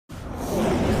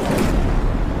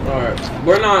Alright,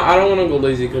 we're not. I don't want to go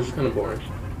lazy because it's kind of boring.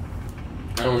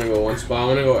 I don't want to go one spot. I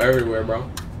want to go everywhere, bro.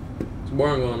 It's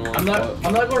boring going one spot.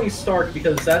 I'm not going Stark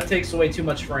because that takes away too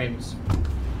much frames.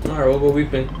 Alright, we'll go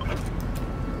weeping.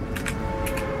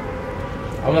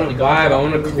 I want to vibe. I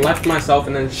want to collect myself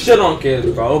and then shit on kids,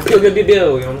 bro. Pew, pew, pew,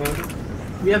 pew, you know what I'm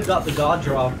saying? We have got the God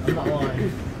drop. I'm not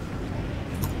lying.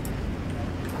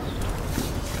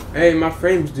 Hey, my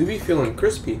frames do be feeling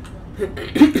crispy.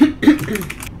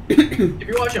 If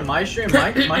you're watching my stream,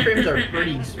 my frames are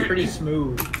pretty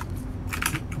smooth.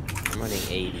 I'm running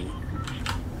 80.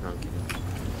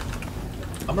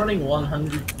 I'm running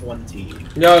 120.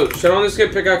 Yo, shit on this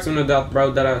kid pickaxe in the death,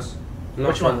 bro. Deadass.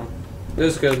 Which one?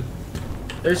 This kid.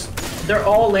 They're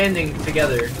all landing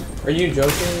together. Are you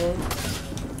joking, bro?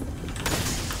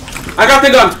 I got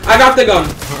the gun! I got the gun!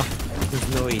 There's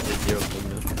no way he's a 0 from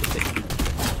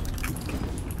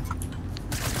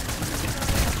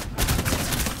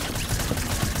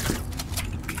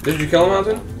Did you kill him,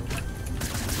 Howntin?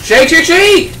 Shake, shake,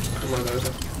 shake! Oh my god.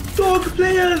 Dog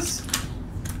players!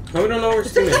 No, we don't know where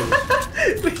Steam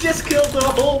is. We just killed the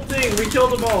whole thing. We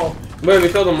killed them all. Wait, we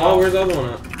killed them all? Where's the other one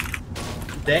at?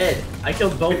 Dead. I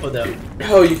killed both of them.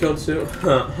 Oh, you killed two?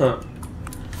 Huh, huh.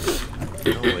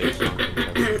 No way,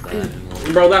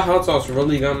 Bro, that hot sauce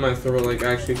really got my throat, like,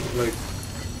 actually, like,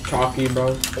 chalky,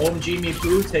 bro. OmGMeii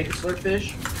poo, take a slurp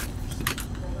fish.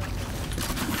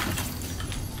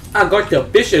 I got the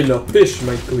fish in the fish,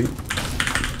 my cleat.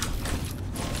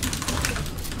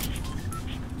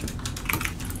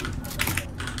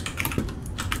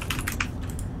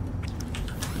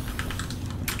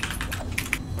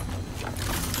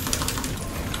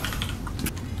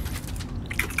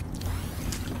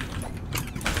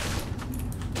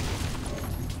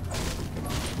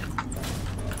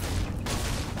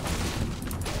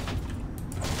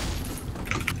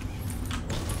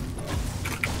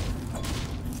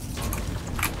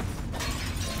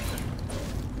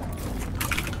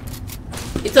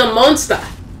 It's a monster!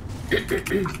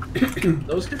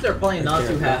 Those kids are playing not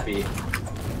too happy.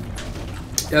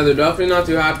 Yeah, they're definitely not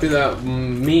too happy that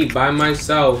me, by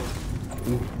myself,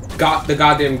 got the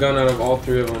goddamn gun out of all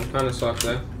three of them. Kinda sucks,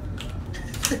 eh?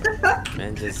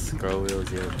 Man, just scroll wheel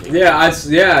 0. Yeah, I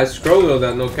scroll wheel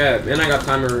that, no cap. And I got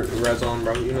timer res on,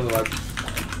 bro. You know the vibes.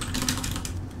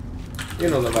 You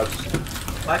know the vibes.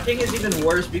 My ping is even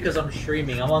worse because I'm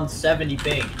streaming. I'm on 70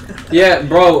 ping. Yeah,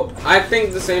 bro. I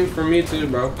think the same for me too,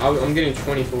 bro. I'm getting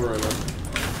 24 right now.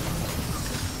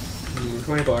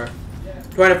 24.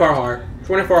 24 hard.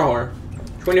 24 hard.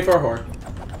 24 hard.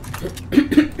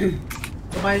 It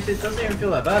doesn't even feel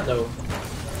that bad though.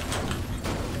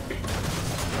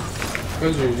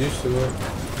 Because you're used to it.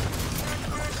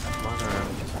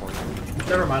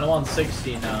 Never mind, I'm on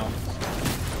 60 now.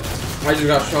 I just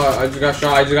got shot. I just got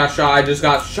shot. I just got shot. I just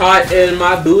got shot in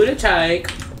my booty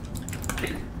tank.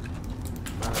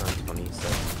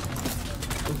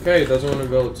 27. Okay, it doesn't want to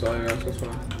build, so I guess that's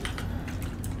fine.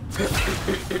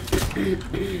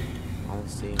 I'll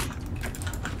see.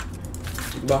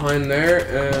 Behind there,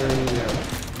 and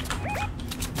yeah.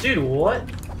 Dude, what?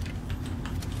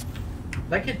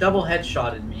 That kid double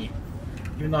headshotted me.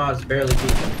 Even though I was barely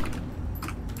beating.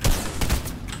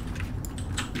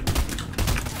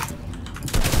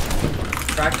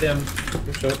 Cracked him.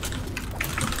 Good shot.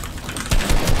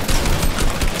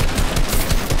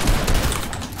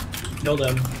 Killed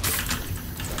him.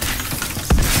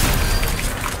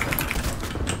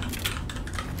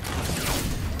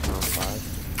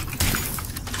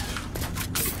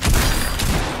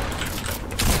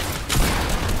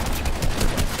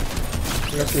 I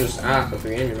guess I'm just ass of the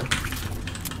game, you know.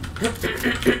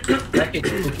 That kid's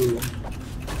poo-poo.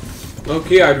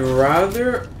 Okay, I'd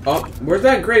rather where's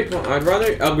that great pump? I'd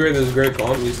rather upgrade this great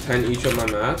pump, use 10 each of my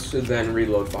mats, than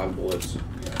reload 5 bullets.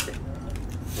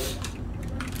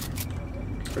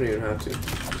 I don't even have to.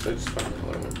 So I just found the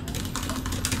other one.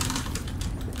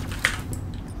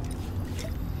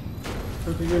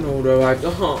 You know what I like.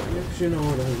 Yes, you know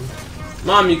what I mean.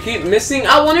 Mom, you keep missing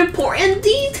out on important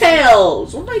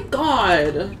details! Oh my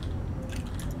god!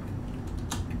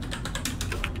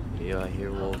 Yeah, I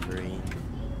hear Wolverine.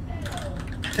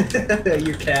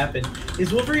 You're capping.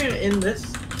 Is Wolverine in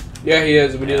this? Yeah, he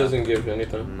is, but he doesn't give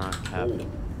anything. I'm not capping.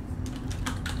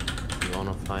 You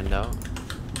wanna find out?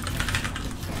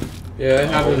 Yeah, it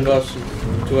happened to us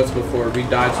before. We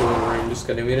died to Wolverine. Just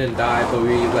kidding. We didn't die, but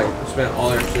we like spent all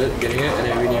our shit getting it, and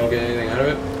then we didn't even get anything out of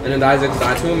it. And then Dyzix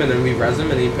died to him, and then we res him,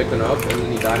 and he picked it up, and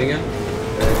then he died again.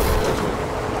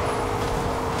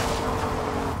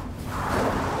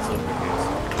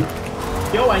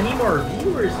 Yo, I need more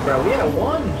viewers, bro. We had a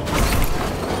 1.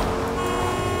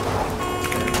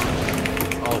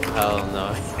 Oh, hell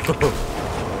no.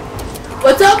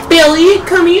 What's up, Billy?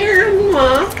 Come here,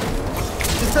 ma.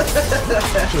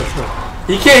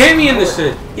 He can't hit me in this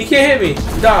shit. He can't hit me.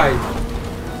 He died.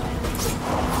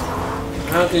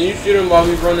 How can you shoot him while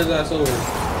we run his ass over?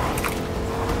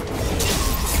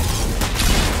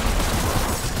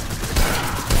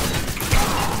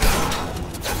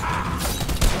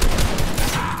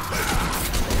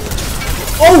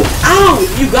 Oh! Ow!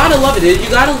 You gotta love it, dude. You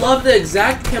gotta love the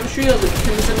exact chemistry of the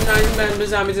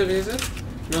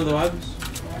No, the vibes.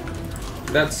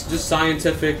 That's just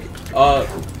scientific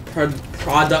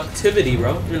productivity,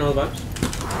 bro. You know the vibes.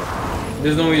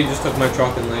 There's no way you just took my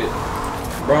truck and late.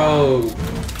 Bro.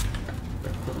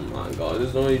 Oh my god,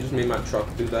 there's no way you just made my truck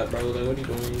do that, bro. Like, what are you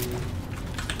doing?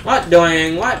 What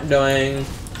doing? What doing?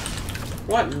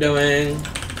 What doing?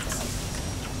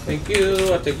 Thank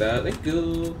you. I'll take that. Thank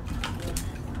you.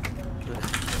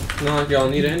 Not like y'all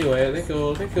need it anyway. Thank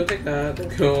you. Thank you. Take that.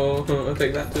 Thank you. I'll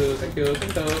take that too. Thank you.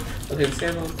 Thank you. I'll take the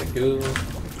sandal. Thank you.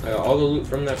 I got all the loot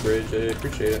from that bridge. I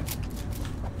appreciate it.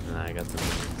 Nah, I got the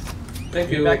minis. Thank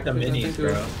Give you. me back the Thank minis, you.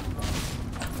 bro.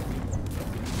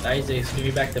 Dyzix, give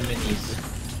me back the minis.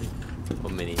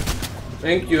 What mini?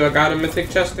 Thank you. I got a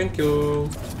mythic chest. Thank you.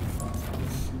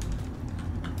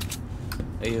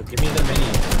 Hey, you Give me the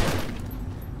minis.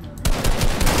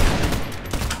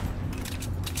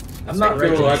 I'm not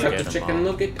Thank you. I resing got you. the chicken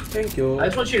nugget. Thank you. I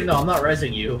just want you to know I'm not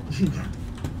resing you.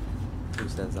 Who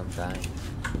says I'm dying?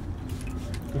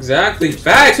 Exactly.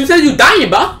 Facts. Who said you dying,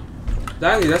 bro?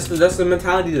 Exactly. That's the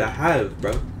mentality to have,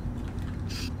 bro.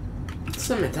 It's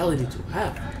the mentality to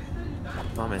have.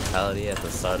 My mentality at the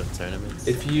start of tournaments.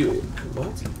 If you what?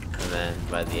 And then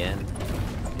by the end,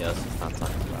 yeah, let's just not talk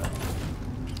about it.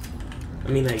 I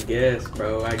mean, I guess,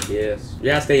 bro. I guess.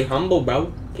 Yeah, stay humble,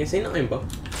 bro. Can't say nothing, bro.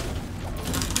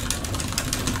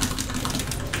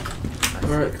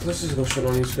 All right, let's just go shit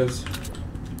on these kids.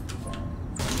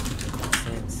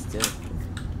 Stand still.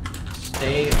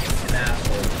 Stay an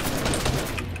asshole.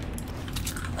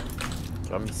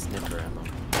 Drop me snipper ammo.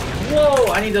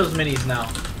 Whoa! I need those minis now.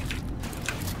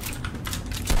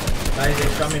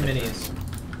 Dyzix, drop me minis.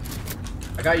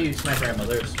 I got you sniper ammo.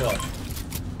 There's 12.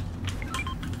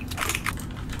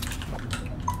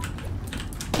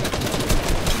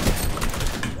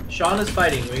 Sean is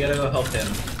fighting. We gotta go help him.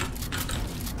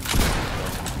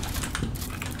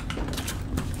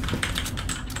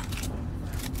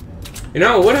 You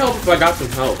know, it would help if I got some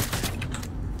help.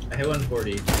 I hit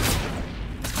 140.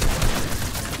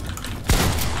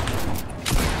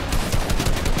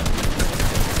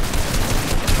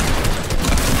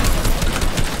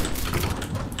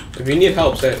 If you need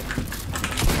help, say it.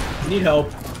 Need help.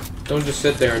 Don't just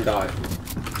sit there and die.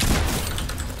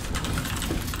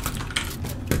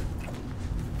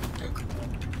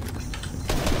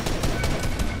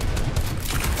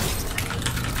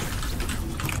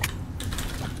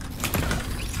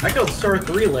 I killed Sir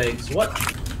 3 legs. What?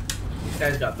 These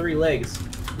guys got 3 legs.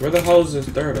 Where the hell is this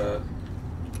third at?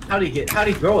 How'd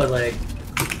he grow a leg?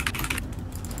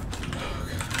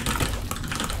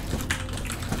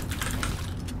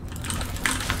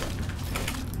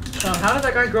 Sean, how did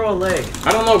that guy grow a leg?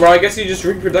 I don't know, bro. I guess he just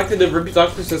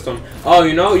reproductive system. Oh,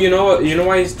 you know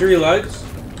why he's 3 legs?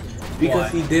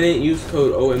 Because Why? he didn't use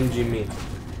code OmGMeii.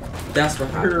 That's what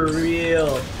happens. For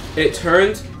real.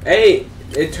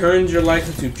 It turns your legs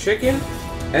into chicken,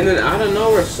 and then out of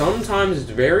nowhere, sometimes it's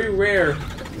very rare,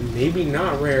 maybe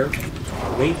not rare,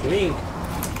 wink wink,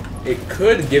 it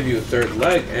could give you a 3rd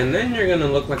leg, and then you're gonna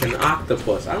look like an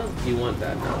octopus. I don't think you want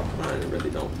that now. I really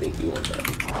don't think you want that.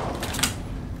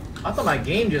 I thought my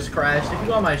game just crashed. If you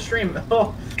go on my stream,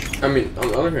 oh, I mean, on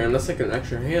the other hand, that's like an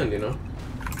extra hand, you know?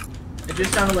 it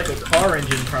just sounded like a car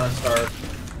engine trying to start.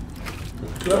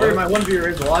 Whoever my one viewer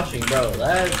is watching, bro,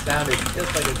 that sounded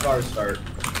just like a car start.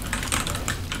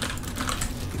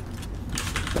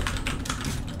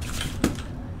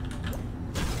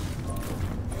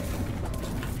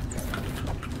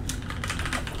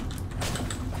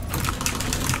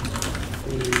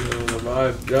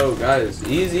 Yo, guys,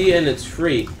 easy and it's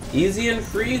free. Easy and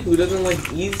free? Who doesn't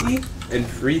like easy and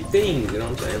free things? You know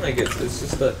what I'm saying? Like,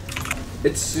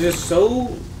 it's just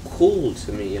so cool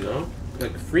to me, you know?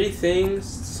 Like, free things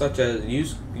such as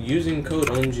using code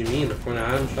OmGMeii in the Fortnite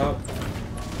item shop.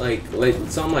 Like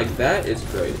something like that is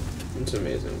great. It's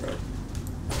amazing, bro.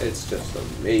 It's just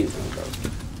amazing, bro.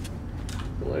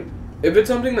 Like, if it's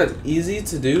something that's easy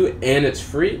to do and it's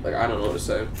free, like, I don't know what to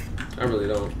say. I really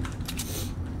don't.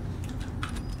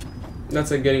 That's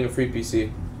like getting a free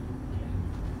PC.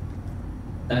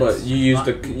 But you use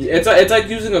it's like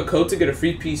using a code to get a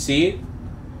free PC,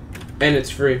 and it's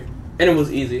free, and it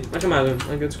was easy. Like, imagine,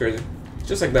 like, it's crazy,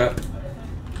 just like that.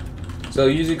 So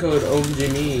using code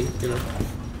OmGMeii, you know,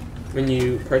 when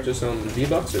you purchase some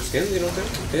V-Bucks or skins, you know what I'm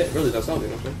saying? It really does help, you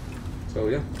know what I'm saying? So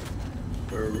yeah.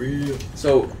 For real.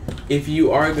 So if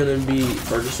you are gonna be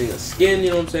purchasing a skin, you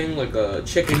know what I'm saying, like a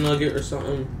chicken nugget or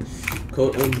something,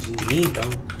 code OmGMeii, bro.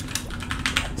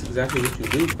 That's exactly what you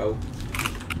do, bro.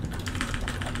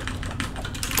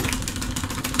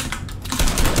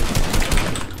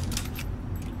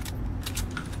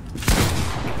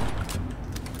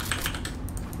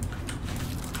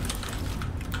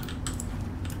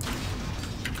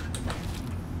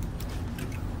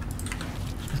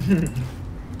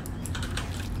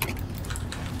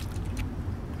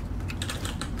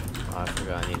 Oh, I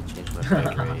forgot I need to change my frame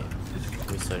rate.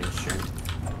 Restarting stream.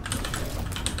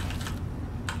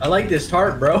 I like this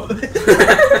tart, bro.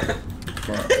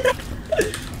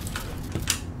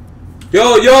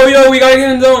 Yo, we gotta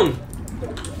get in zone.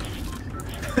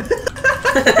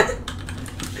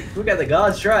 We got the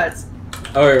god strats.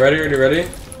 Oh wait, ready?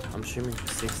 I'm streaming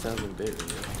 6,000 bit right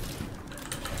now.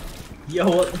 Yo,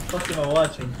 what the fuck am I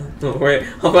watching? Oh, wait,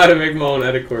 I'm about to make my own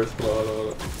edit course. Hold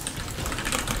on.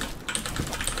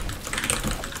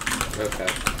 Okay.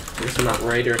 I guess I'm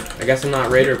not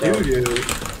Raider, bro. Dude.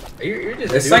 You're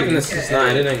just It's doing like it. this. It's not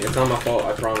editing. It's not my fault.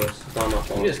 I promise. It's not my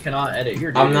fault. You just cannot edit.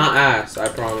 You're I'm not ass. I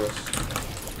promise.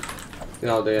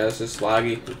 No, dude, it's just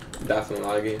laggy. Definitely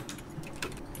laggy. You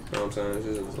know what I'm saying? It's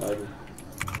just laggy.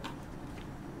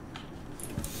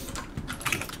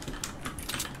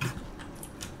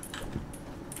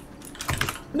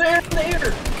 There.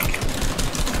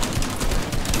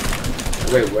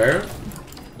 Wait, where?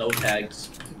 No tags.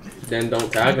 Then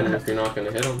don't tag him if you're not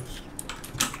gonna hit him.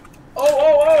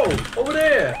 Oh! Over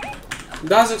there!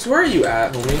 Dyzix, where are you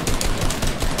at, homie?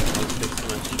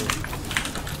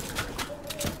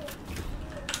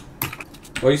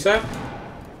 What you say?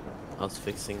 I was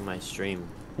fixing my stream.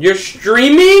 You're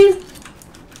streaming?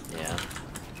 Yeah.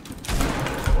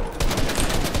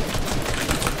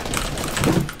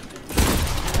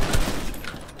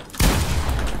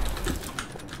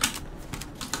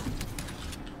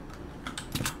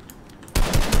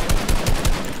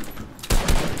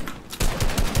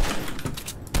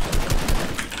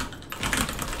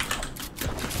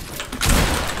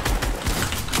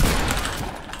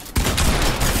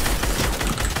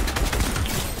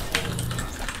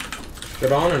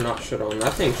 Shit on or not shit on?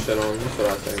 I think shit on. That's what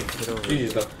I think.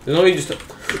 GG's though. There's no need just to.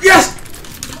 Yes!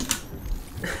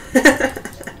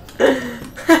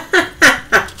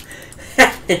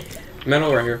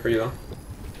 Metal right here for you though.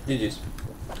 GG's.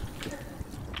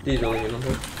 GG's only, you know.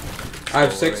 I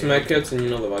have 6 med kits and you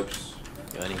know the vibes.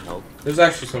 You any help? There's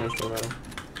actually so much more metal.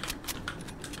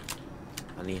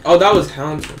 I need help. Oh, that was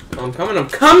Howntin. I'm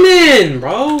coming,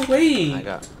 bro. Wait. I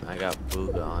got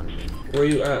Booga on me. Where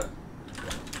you at?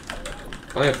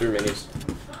 I only have 3 minis.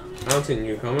 Howntin,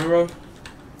 you coming, bro?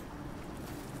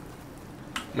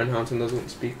 When Howntin doesn't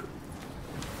speak.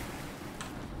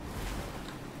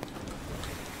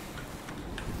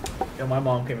 Yo, my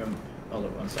mom came in. Hold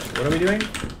on one second. What are we doing?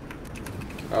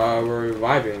 We're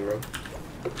reviving, bro.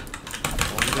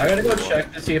 I gotta go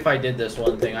check to see if I did this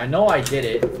one thing. I know I did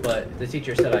it, but the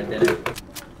teacher said I didn't.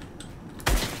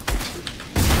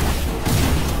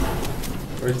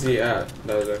 Where's he at?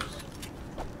 Dyzix?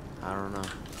 I don't know.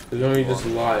 There's only just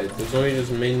lied. There's only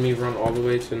just made me run all the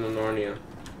way to the Narnia.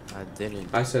 I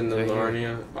didn't. I said the Right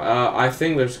here. Narnia. I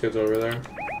think there's kids over there.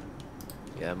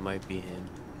 Yeah, it might be him.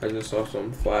 I just saw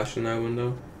some flash in that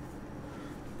window.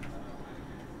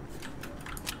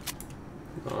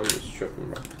 No, I'm just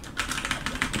tripping, bro.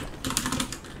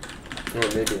 Or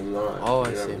maybe I'm not. Oh, I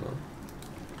You never see. know.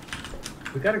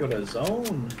 We gotta go to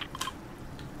zone.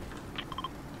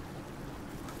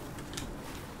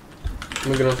 I'm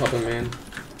gonna get on top of man.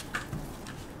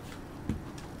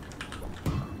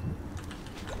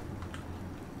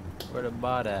 Where the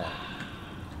bot at?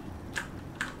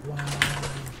 Wow.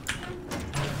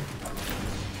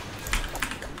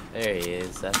 There he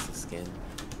is. That's the skin.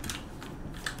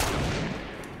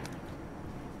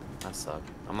 I suck.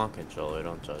 I'm on controller.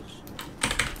 Don't judge.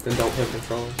 Then don't play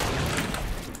control.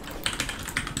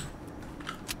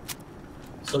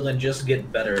 So then just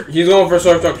get better. He's going for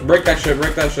sword trucks. Break that shit.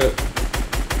 Break that shit.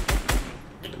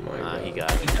 Oh my god. He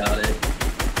got it. He got it.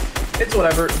 It's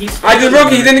whatever. He's. I just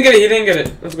broke it. He didn't get it. He didn't get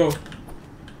it. Let's go.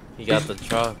 He got the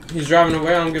truck. He's driving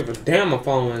away. I don't give a damn. I'm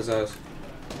following his ass.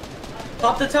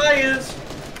 Pop the tires.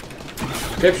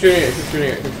 Keep shooting it. Keep shooting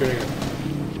it. Keep shooting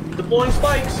it. Deploying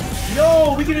spikes.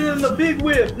 Yo, we get it in the big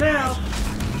whip now.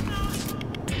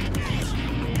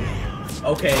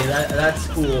 Okay, that's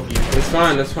cool of you. It's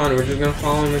fine. That's fine. We're just gonna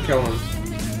follow him and kill him.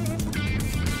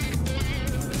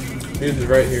 Dude's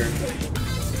right here.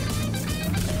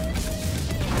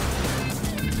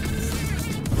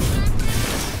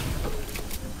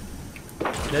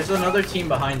 There's another team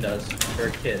behind us. They're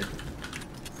a kid.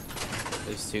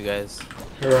 There's two guys.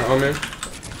 Here, man.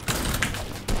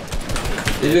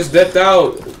 He just dipped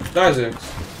out. Dyzix.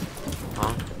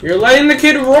 Huh? You're letting the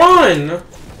kid run!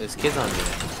 There's kids on me.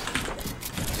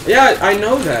 Yeah, I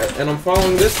know that, and I'm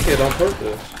following this kid on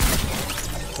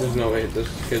purpose. There's no way this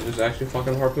kid just actually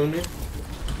fucking harpooned me.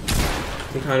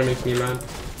 He kind of makes me mad.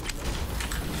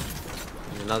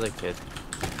 There's another kid.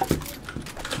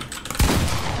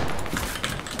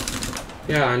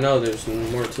 Yeah, I know there's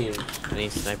more teams. I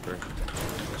need sniper.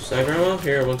 Sniper ammo?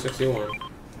 Here, 161.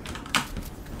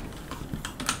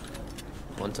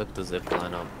 One took the zip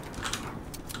line up.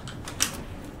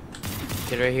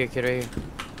 Kid right here, kid right here.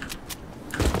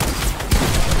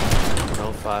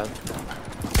 105.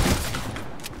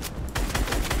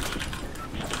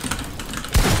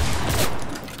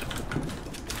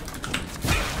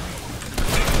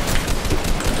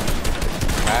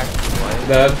 Cracked, white.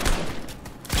 Dead.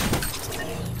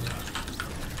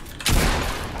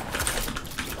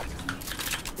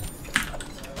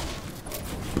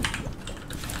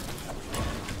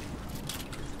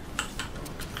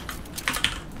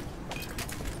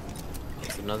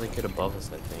 There's another kid above us,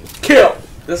 I think. Kill!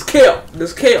 This kill!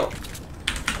 This kill!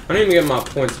 I didn't even get my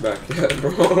points back yet,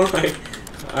 bro. Like,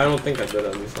 I don't think I did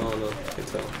at least. I don't know. I can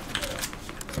tell.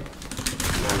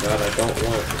 My god, I don't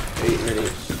want 8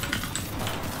 minis.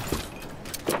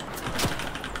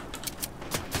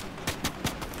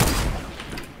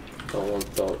 Don't want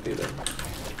thought either.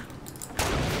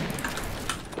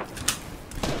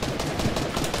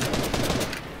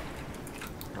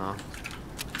 Huh?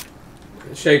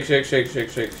 Shake, shake, shake, shake,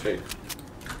 shake, shake.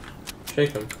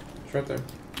 Shake him. It's right there.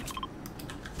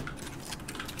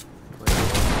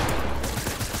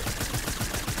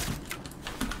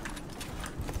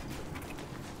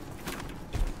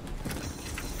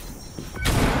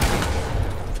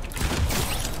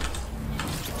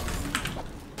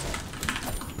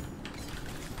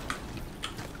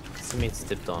 Teammates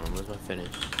dipped on him. Where's my finish?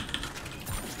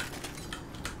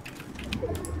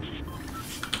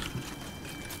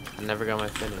 I never got my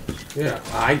finish. Yeah,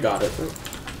 I got it.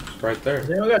 It's right there. Has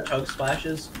anyone got chug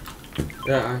splashes?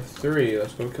 Yeah, I have 3.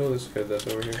 Let's go kill this kid that's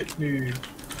over here. Dude.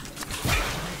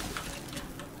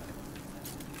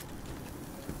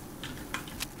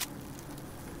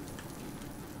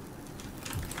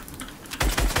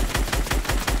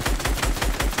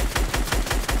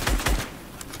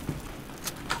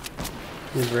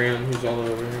 He's ran. He's all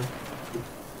over here.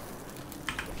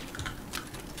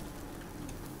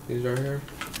 He's right here.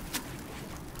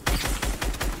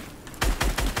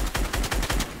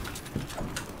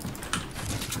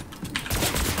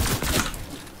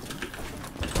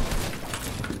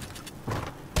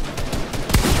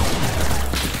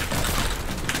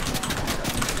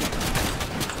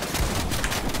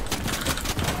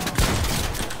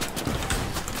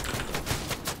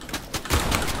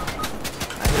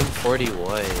 I hit him 40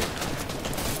 wide.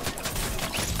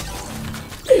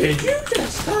 Did you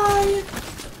just die?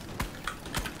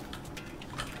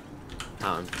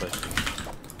 Howntin pushing.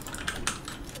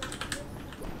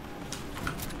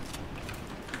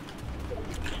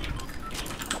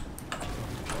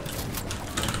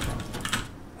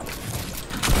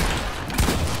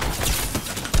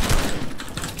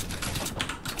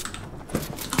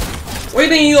 Where you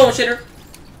think you going, shitter?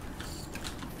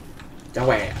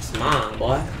 Your ass, mine,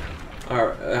 boy.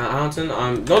 Alright, Howntin,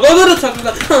 no, talk to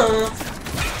that.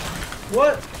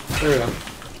 What? There we go.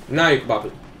 Now you can pop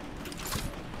it.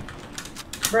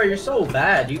 Bro, you're so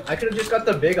bad. I could have just got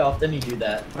the big off, then you do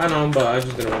that. I know, but I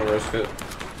just didn't want to risk it.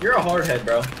 You're a hardhead,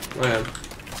 bro. I am.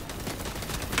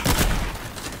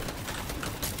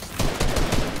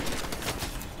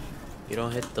 You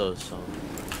don't hit those, so.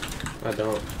 I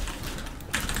don't.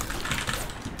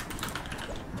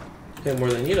 Hit more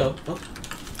than you though. Oh.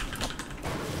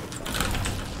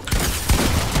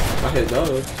 I hit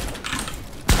those.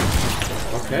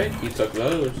 Okay, he took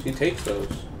those. He takes those.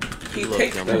 He Look,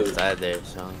 takes I almost those. died there,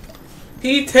 so.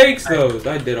 He takes those.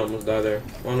 I did almost die there.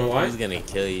 Wanna know why? He's gonna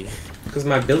kill you. Because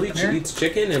my Billy Here? eats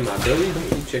chicken and my Billy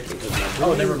don't eat chicken. 'Cause my Oh,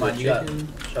 Billy never is mind. a You got chicken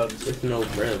chugs. with no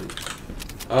brim.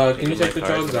 Can you Get take the my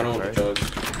card, chugs? get I my don't want the card. chugs.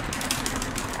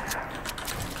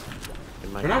 In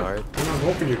my We're not card.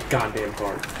 going for your goddamn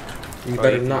card. You Or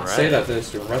better you can not say ride. that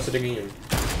this. You'll rest it again.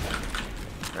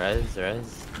 Res.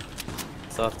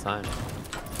 Still have time.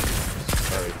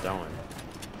 Sorry, throwing.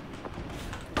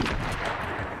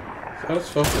 So let's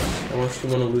focus. Unless you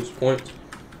want to lose points.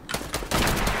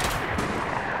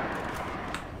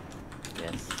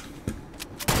 Yes.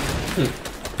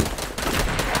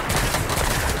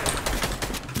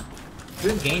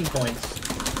 Good gain points.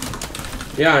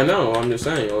 Yeah, I know. I'm just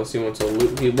saying. Unless he wants to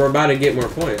lose. We're about to get more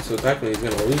points, so technically he's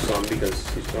gonna lose some because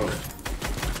he's strong.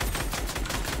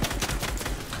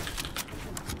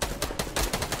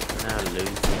 Not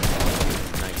losing.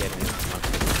 Not getting as much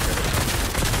as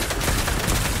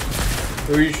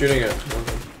Who are you shooting at?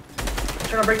 Okay. I'm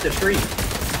trying to break the tree.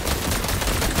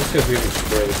 Just because we can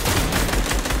spray this.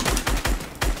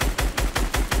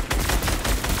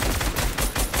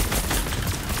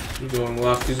 He's going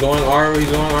left. He's going our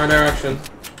direction.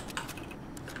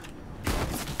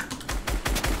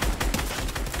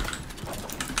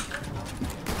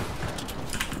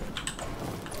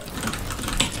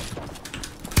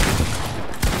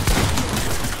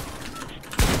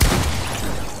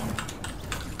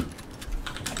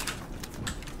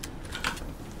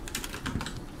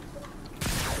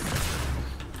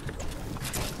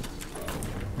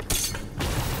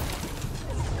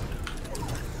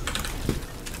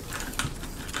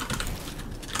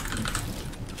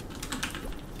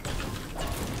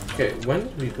 Okay, when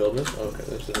did we build this? Oh, okay,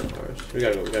 this isn't ours. We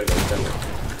gotta go down there.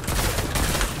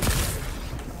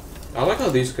 I like how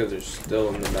these kids are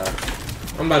still in the back.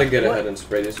 I'm about to get ahead and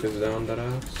spray these kids down, that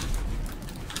ass.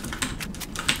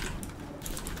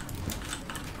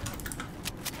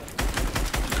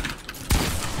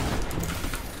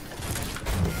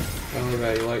 Oh,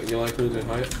 yeah, you like losing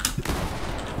height?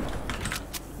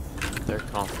 they're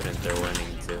confident they're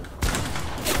winning too.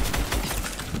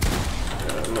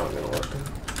 Yeah, I'm not gonna let them.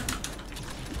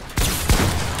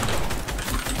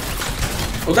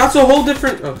 Oh, that's a whole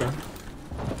different. Okay.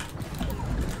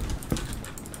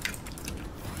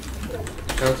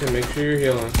 Howntin, make sure you're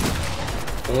healing.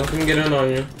 Don't let them get in on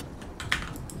you.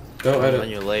 Don't Someone's edit. on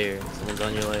your layer. Someone's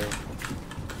on your layer.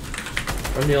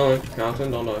 I'm healing.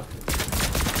 Howntin, don't die.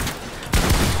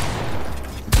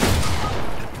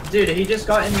 Dude, he just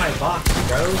got in my box,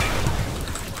 bro.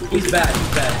 He's bad,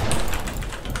 he's bad.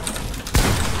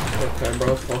 Okay,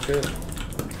 bro, fuck it.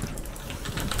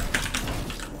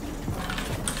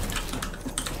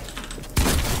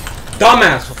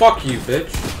 Dumbass! Fuck you, bitch!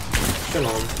 Shut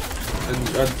on.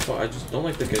 I just don't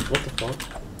like the kids. What the fuck?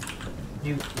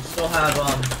 You still have,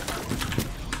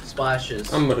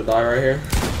 splashes. I'm gonna die right here.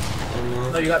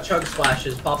 No, you got chug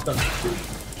splashes. Pop them.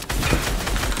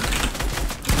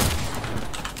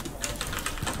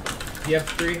 You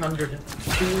have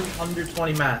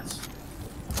 220 mats.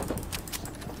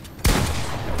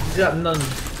 He's got none.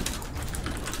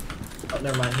 Oh,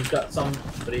 never mind. He's got some,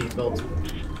 but he built.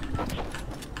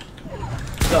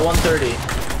 He's got 130.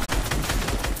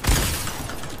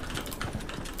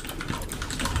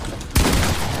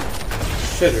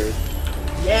 Shitters.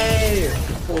 Yay!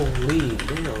 Holy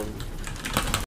damn.